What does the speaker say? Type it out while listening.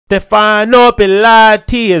Stefano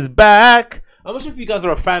Pilati is back. I'm not sure if you guys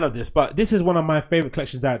are a fan of this, but this is one of my favorite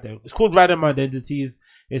collections out there. It's called Random Identities.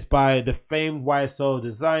 It's by the famed YSL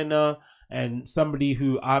designer and somebody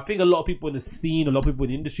who I think a lot of people in the scene, a lot of people in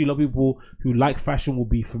the industry, a lot of people who like fashion will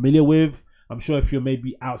be familiar with. I'm sure if you're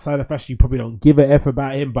maybe outside of fashion, you probably don't give a F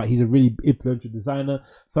about him, but he's a really influential designer.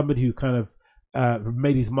 Somebody who kind of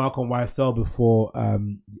made his mark on YSL before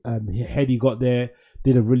Hedy got there,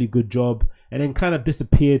 did a really good job, and then kind of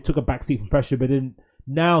disappeared, took a backseat from fashion, but then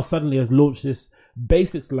now suddenly has launched this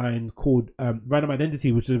basics line called Random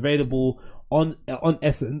Identity, which is available on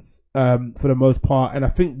Essence for the most part. And I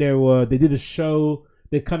think they did a show.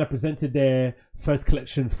 They kind of presented their first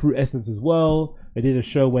collection through Essence as well. They did a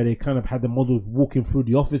show where they kind of had the models walking through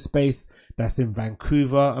the office space that's in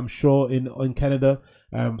Vancouver, I'm sure, in Canada.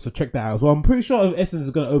 So check that out as well. I'm pretty sure Essence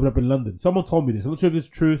is going to open up in London. Someone told me this. I'm not sure if it's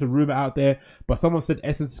true. It's a rumor out there, but someone said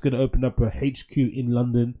Essence is going to open up a HQ in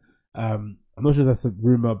London. I'm not sure if that's a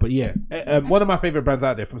rumor, but yeah, one of my favorite brands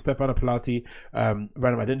out there from Stefano Pilati,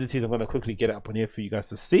 Random Identities. I'm going to quickly get it up on here for you guys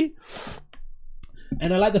to see.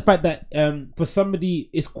 And I like the fact that for somebody,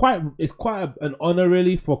 it's quite an honor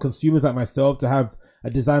really for consumers like myself to have a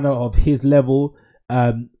designer of his level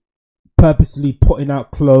purposely putting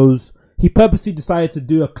out clothes. He purposely decided to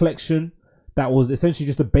do a collection that was essentially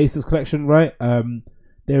just a basics collection, right?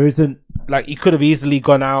 There isn't, like, he could have easily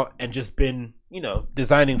gone out and just been,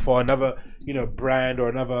 designing for another, brand or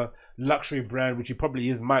another luxury brand, which he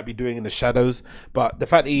probably might be doing in the shadows. But the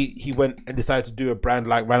fact that he went and decided to do a brand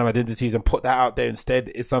like Random Identities and put that out there instead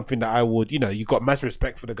is something that I would, you got massive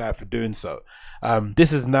respect for the guy for doing so.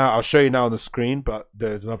 This is now, I'll show you now on the screen, but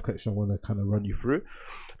there's another collection I want to kind of run you through.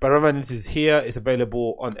 But Random Identities is here. It's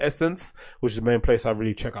available on Essence, which is the main place I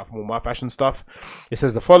really check out for all my fashion stuff. It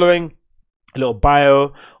says the following. A little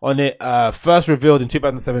bio on it. First revealed in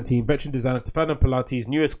 2017, veteran designer Stefano Pilati's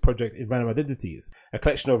newest project is Random Identities, a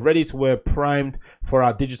collection of ready-to-wear primed for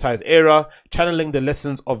our digitized era, channeling the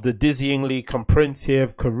lessons of the dizzyingly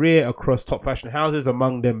comprehensive career across top fashion houses,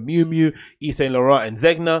 among them Miu Miu, Yves Saint Laurent, and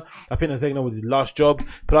Zegna. I think that Zegna was his last job.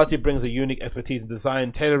 Pilati brings a unique expertise in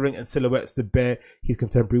design, tailoring, and silhouettes to bear his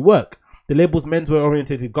contemporary work. The label's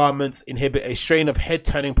menswear-oriented garments inhibit a strain of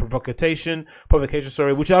head-turning provocation,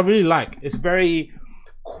 which I really like. It's very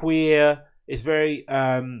queer. It's very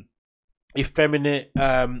effeminate.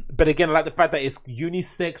 But again, I like the fact that it's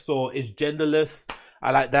unisex or it's genderless.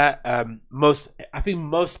 I like that. I think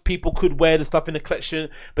most people could wear the stuff in the collection,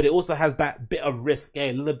 but it also has that bit of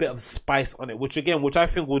risque, a little bit of spice on it, which I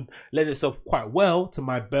think would lend itself quite well to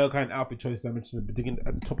my Berghain outfit choice that I mentioned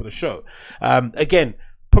at the top of the show. Again,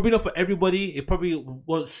 probably not for everybody. It probably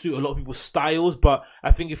won't suit a lot of people's styles, but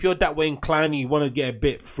I think if you're that way inclined and you want to get a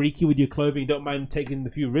bit freaky with your clothing, you don't mind taking a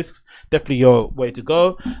few risks, definitely your way to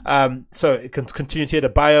go. So it can continue to hear the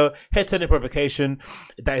bio. Head-turning provocation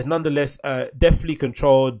that is nonetheless definitely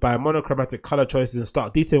controlled by monochromatic color choices and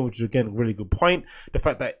stark detailing, which is again a really good point. The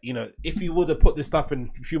fact that, if you would have put this stuff in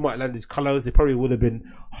a few might land these colors, it probably would have been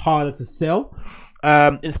harder to sell.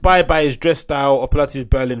 Inspired by his dress style of Pilati's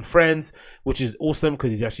Berlin friends, which is awesome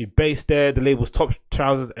because he's actually based there. The label's top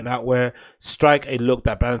trousers and outwear strike a look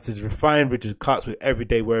that balances refined, rigid cuts with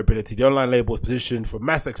everyday wearability. The online label is positioned for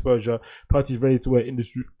mass exposure. Pilati's ready-to-wear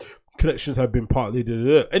industry collections have been partly...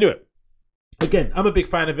 Anyway, again, I'm a big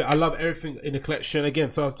fan of it. I love everything in the collection.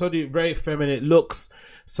 Again, so I've told you, very feminine looks,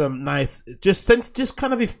 some nice, just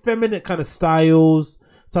kind of effeminate kind of styles,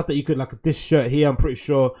 stuff that you could, like this shirt here, I'm pretty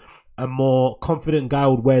sure a more confident guy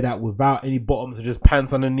would wear that without any bottoms and just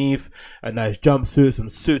pants underneath, a nice jumpsuit, some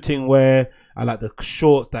suiting wear. I like the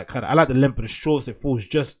shorts, I like the length of the shorts. It falls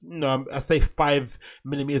just, I say 5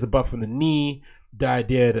 millimeters above from the knee. The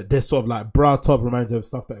idea that this sort of like bra top reminds me of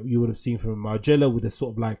stuff that you would have seen from Margiela with this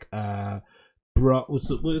sort of like bra.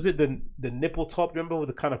 Was it the nipple top? Remember, with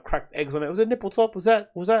the kind of cracked eggs on it? Was it nipple top? Was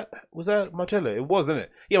that Margiela? It was, isn't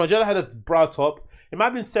it? Yeah, Margiela had a bra top. It might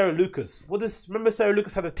have been Sarah Lucas. Remember Sarah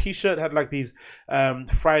Lucas had a t-shirt that had like these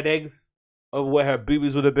fried eggs over where her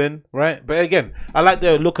boobies would have been, right? But again, I like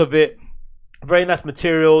the look of it. Very nice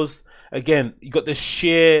materials. Again, you got this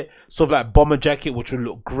sheer sort of like bomber jacket, which would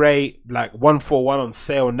look great. Like 141 on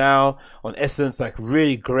sale now on Essence, like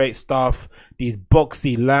really great stuff. These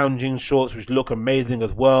boxy lounging shorts, which look amazing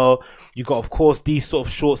as well. You got, of course, these sort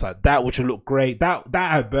of shorts like that, which would look great. That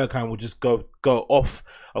at Berghain would just go off.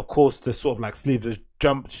 Of course, the sort of like sleeveless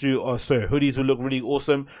jumpsuit or so hoodies will look really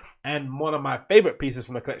awesome. And one of my favorite pieces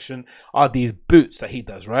from the collection are these boots that he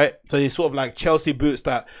does, right? So these sort of like Chelsea boots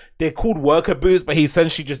that they're called worker boots, but he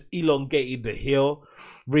essentially just elongated the heel,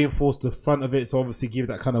 reinforced the front of it, so obviously give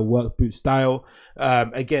that kind of work boot style.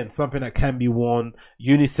 Again, something that can be worn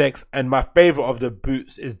unisex. And my favorite of the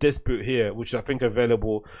boots is this boot here, which I think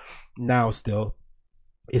available now still.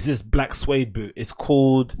 It's this black suede boot. It's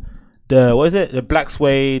called the black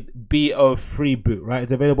suede BO3 boot, right?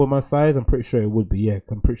 It's available in my size. I'm pretty sure it would be. Yeah,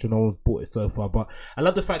 I'm pretty sure no one's bought it so far. But I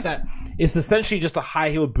love the fact that it's essentially just a high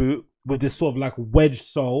heel boot with this sort of like wedge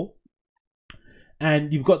sole,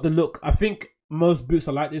 and you've got the look. I think most boots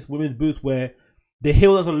are like this, women's boots, where the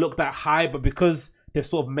heel doesn't look that high, but because they've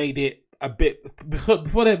sort of made it a bit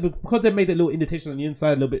because they made a little indentation on the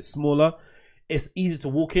inside a little bit smaller, it's easy to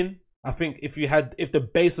walk in. I think if the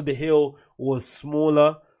base of the heel was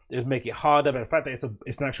smaller, it would make it harder. But the fact that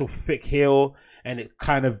it's an actual thick heel, and it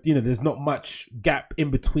kind of, you know, there's not much gap in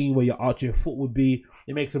between where your arch of your foot would be,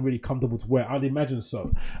 it makes them really comfortable to wear. I'd imagine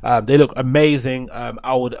so. They look amazing.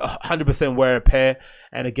 I would 100% wear a pair.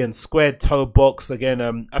 And again, squared toe box.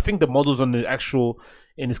 Again, I think the models on the actual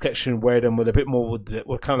in this collection wear them with a bit more with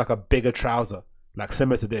kind of like a bigger trouser, like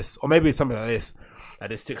similar to this, or maybe something like this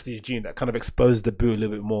 60s jean that kind of exposes the boot a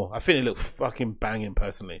little bit more. I think it looks fucking banging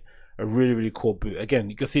personally. A really, really cool boot. Again,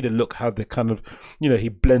 you can see the look, how the kind of, you know, he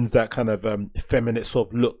blends that kind of feminine sort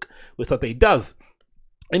of look with stuff that he does.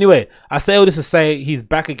 Anyway, I say all this to say he's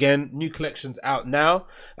back again. New collections out now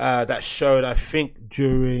that showed, I think,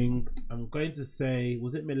 during, I'm going to say,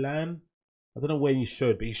 was it Milan? I don't know when he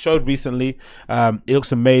showed, but he showed recently. It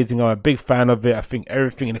looks amazing. I'm a big fan of it. I think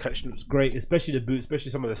everything in the collection looks great, especially the boots,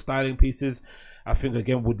 especially some of the styling pieces. I think,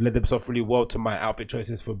 again, would lend themselves really well to my outfit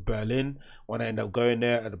choices for Berlin when I end up going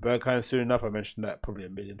there at the Berghain soon enough. I mentioned that probably a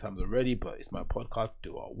million times already, but it's my podcast,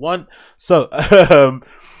 do what I want. So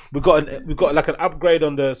we got like an upgrade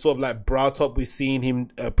on the sort of like bra top we've seen him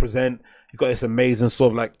present. You got this amazing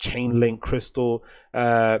sort of like chain link crystal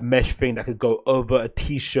mesh thing that could go over a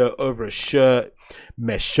t-shirt, over a shirt,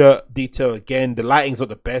 mesh shirt detail. Again, the lighting's not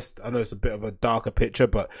the best. I know it's a bit of a darker picture,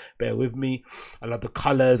 but bear with me. I love the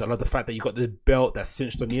colors. I love the fact that you got this belt that's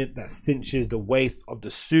cinched on the end, that cinches the waist of the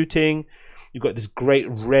suiting. You got this great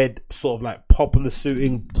red sort of like pop on the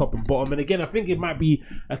suiting, top and bottom. And again, I think it might be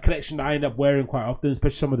a collection that I end up wearing quite often,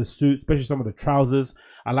 especially some of the suits, especially some of the trousers.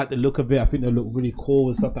 I like the look of it. I think they look really cool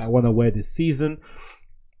and stuff that I want to wear this season.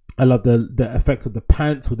 I love the effect of the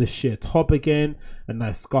pants with this sheer top again, a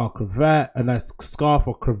nice scarf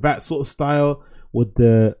or cravat sort of style with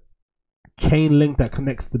the chain link that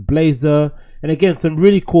connects the blazer. And again, some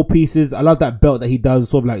really cool pieces. I love that belt that he does,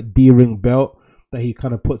 sort of like D-ring belt that he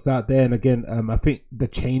kind of puts out there. And again, I think the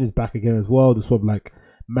chain is back again as well, the sort of like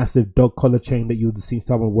massive dog collar chain that you would have seen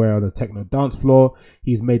someone wear on a techno dance floor.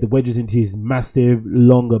 He's made the wedges into his massive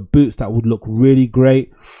longer boots that would look really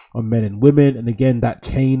great on men and women. And again, that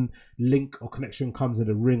chain link or connection comes in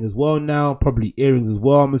the ring as well now, probably earrings as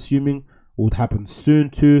well, I'm assuming would happen soon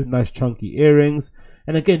too. Nice chunky earrings.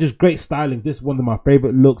 And again, just great styling. This is one of my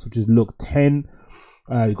favorite looks, which is look 10.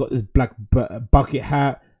 You've got this black bucket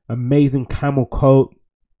hat, amazing camel coat,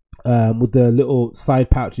 with the little side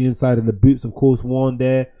pouch on the inside, and the boots, of course, worn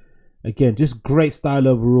there. Again, just great style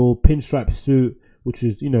overall. Pinstripe suit, which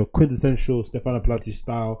is, you know, quintessential Stefano Pilati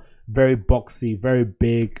style. Very boxy, very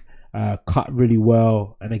big, cut really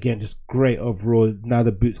well. And again, just great overall. Now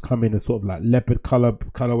the boots come in a sort of like leopard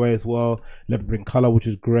colorway as well. Leopard print color, which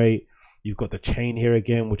is great. You've got the chain here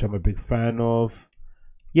again, which I'm a big fan of.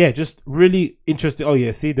 Yeah, just really interesting. Oh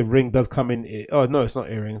yeah, see, the ring does come in. Oh no, it's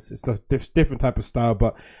not earrings. It's a different type of style.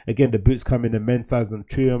 But again, the boots come in the men's size and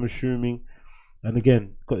 2, I'm assuming. And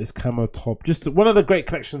again, got this camo top. Just one of the great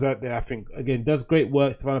collections out there, I think. Again, does great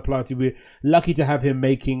work. Stefano Pilati, we're lucky to have him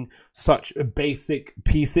making such basic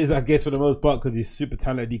pieces, I guess, for the most part, because he's super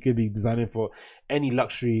talented. He could be designing for any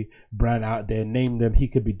luxury brand out there. Name them, he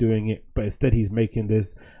could be doing it. But instead, he's making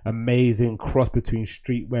this amazing cross between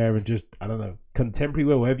streetwear and just, I don't know, contemporary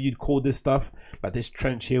wear, whatever you'd call this stuff. Like this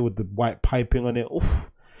trench here with the white piping on it. Oof.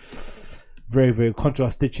 Very, very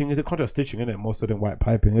contrast stitching. Is it contrast stitching, isn't it? More so than white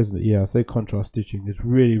piping, isn't it? Yeah, I say contrast stitching. It's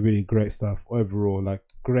really, really great stuff overall. Like,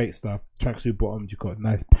 great stuff. Tracksuit bottoms. You've got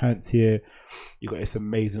nice pants here. You got this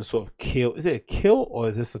amazing sort of kilt. Is it a kilt or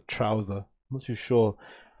is this a trouser? I'm not too sure.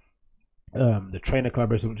 The trainer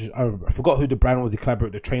collaboration, which is, I forgot who the brand was he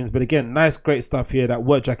collaborated with the trainers, but again, nice, great stuff here. That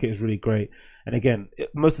work jacket is really great. And again,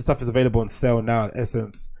 most of the stuff is available on sale now at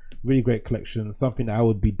Essence. Really great collection. Something that I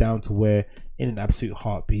would be down to wear in an absolute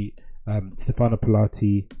heartbeat. Stefano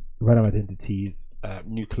Pilati, Random Identities,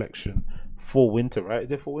 new collection Fall winter, right?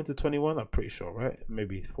 Is it fall winter 21? I'm pretty sure, right?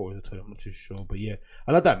 Maybe fall winter 20. I'm not too sure, but yeah,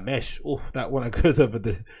 I like that mesh. Oh, that one that goes over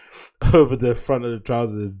the over the front of the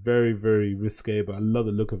trousers is very, very risque, but I love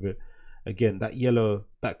the look of it. Again, that yellow,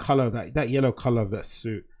 that color, that yellow color of that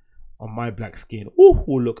suit on my black skin,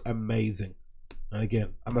 will look amazing. And again,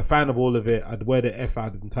 I'm a fan of all of it. I'd wear the F out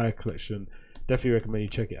of the entire collection. Definitely recommend you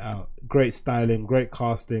check it out. Great styling, great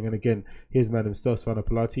casting, and again, here's man himself, Stefano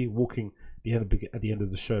Pilati, walking at the end of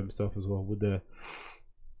the show himself as well with the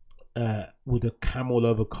camel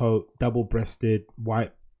overcoat, double-breasted,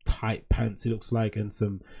 white tight pants. It looks like, and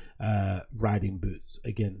some riding boots.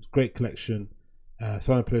 Again, great collection.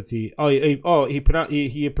 Stefano Pilati. He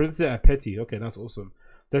pronounced it as Petty. Okay, that's awesome.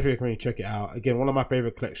 Definitely recommend you check it out. Again, one of my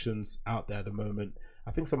favorite collections out there at the moment.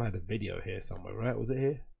 I think someone had a video here somewhere, right? Was it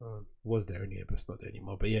here? Was there in here, but it's not there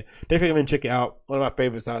anymore. But yeah, definitely recommend check it out. One of my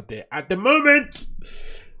favorites out there at the moment.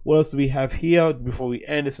 What else do we have here before we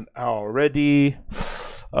end? It's an hour already.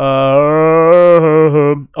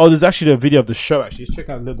 There's actually a video of the show. Actually, let's check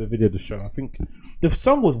out a little bit of video of the show. I think the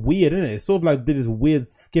song was weird, isn't it? It's sort of like did this weird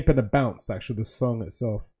skip and a bounce. Actually, the song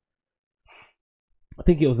itself. I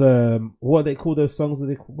think it was what they call those songs?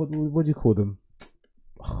 What do you call them?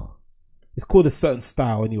 It's called a certain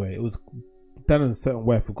style anyway. It was done in a certain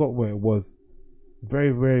way. I forgot where it was. Very,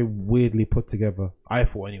 very weirdly put together. I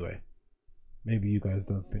thought anyway. Maybe you guys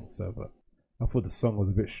don't think so, but I thought the song was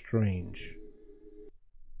a bit strange.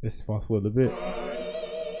 Let's fast forward a bit.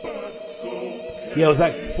 Yeah, it was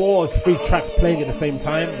like 4 or 3 tracks playing at the same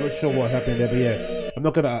time. I'm not sure what happened there, but yeah. I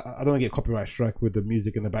don't want to get copyright strike with the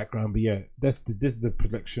music in the background, but yeah, this is the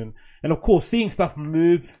production. And of course, seeing stuff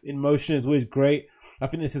move in motion is always great. I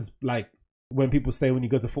think this is like when people say when you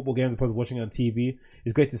go to football games opposed to watching it on TV,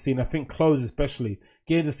 it's great to see. And I think clothes especially,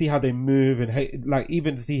 getting to see how they move and like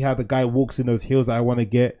even to see how the guy walks in those heels that I want to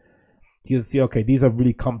get. You can see, okay, these are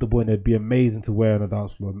really comfortable and they'd be amazing to wear on a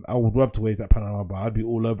dance floor. I would love to wear that Panama bar. I'd be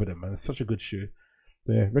all over them, man. It's such a good shoe.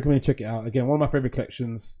 So yeah, recommend you check it out. Again, one of my favorite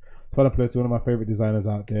collections. Stefano Pilati, one of my favorite designers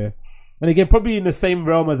out there. And again, probably in the same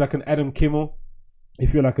realm as like an Adam Kimmel.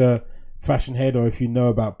 If you're like a fashion head or if you know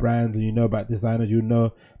about brands and you know about designers, you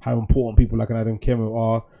know how important people like an Adam Kimmel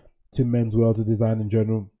are to men's world, to design in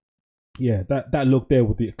general. Yeah, that look there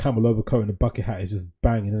with the camel overcoat and the bucket hat is just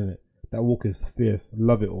banging, isn't it? That walk is fierce.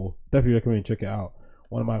 Love it all. Definitely recommend you check it out.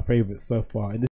 One of my favorites so far. And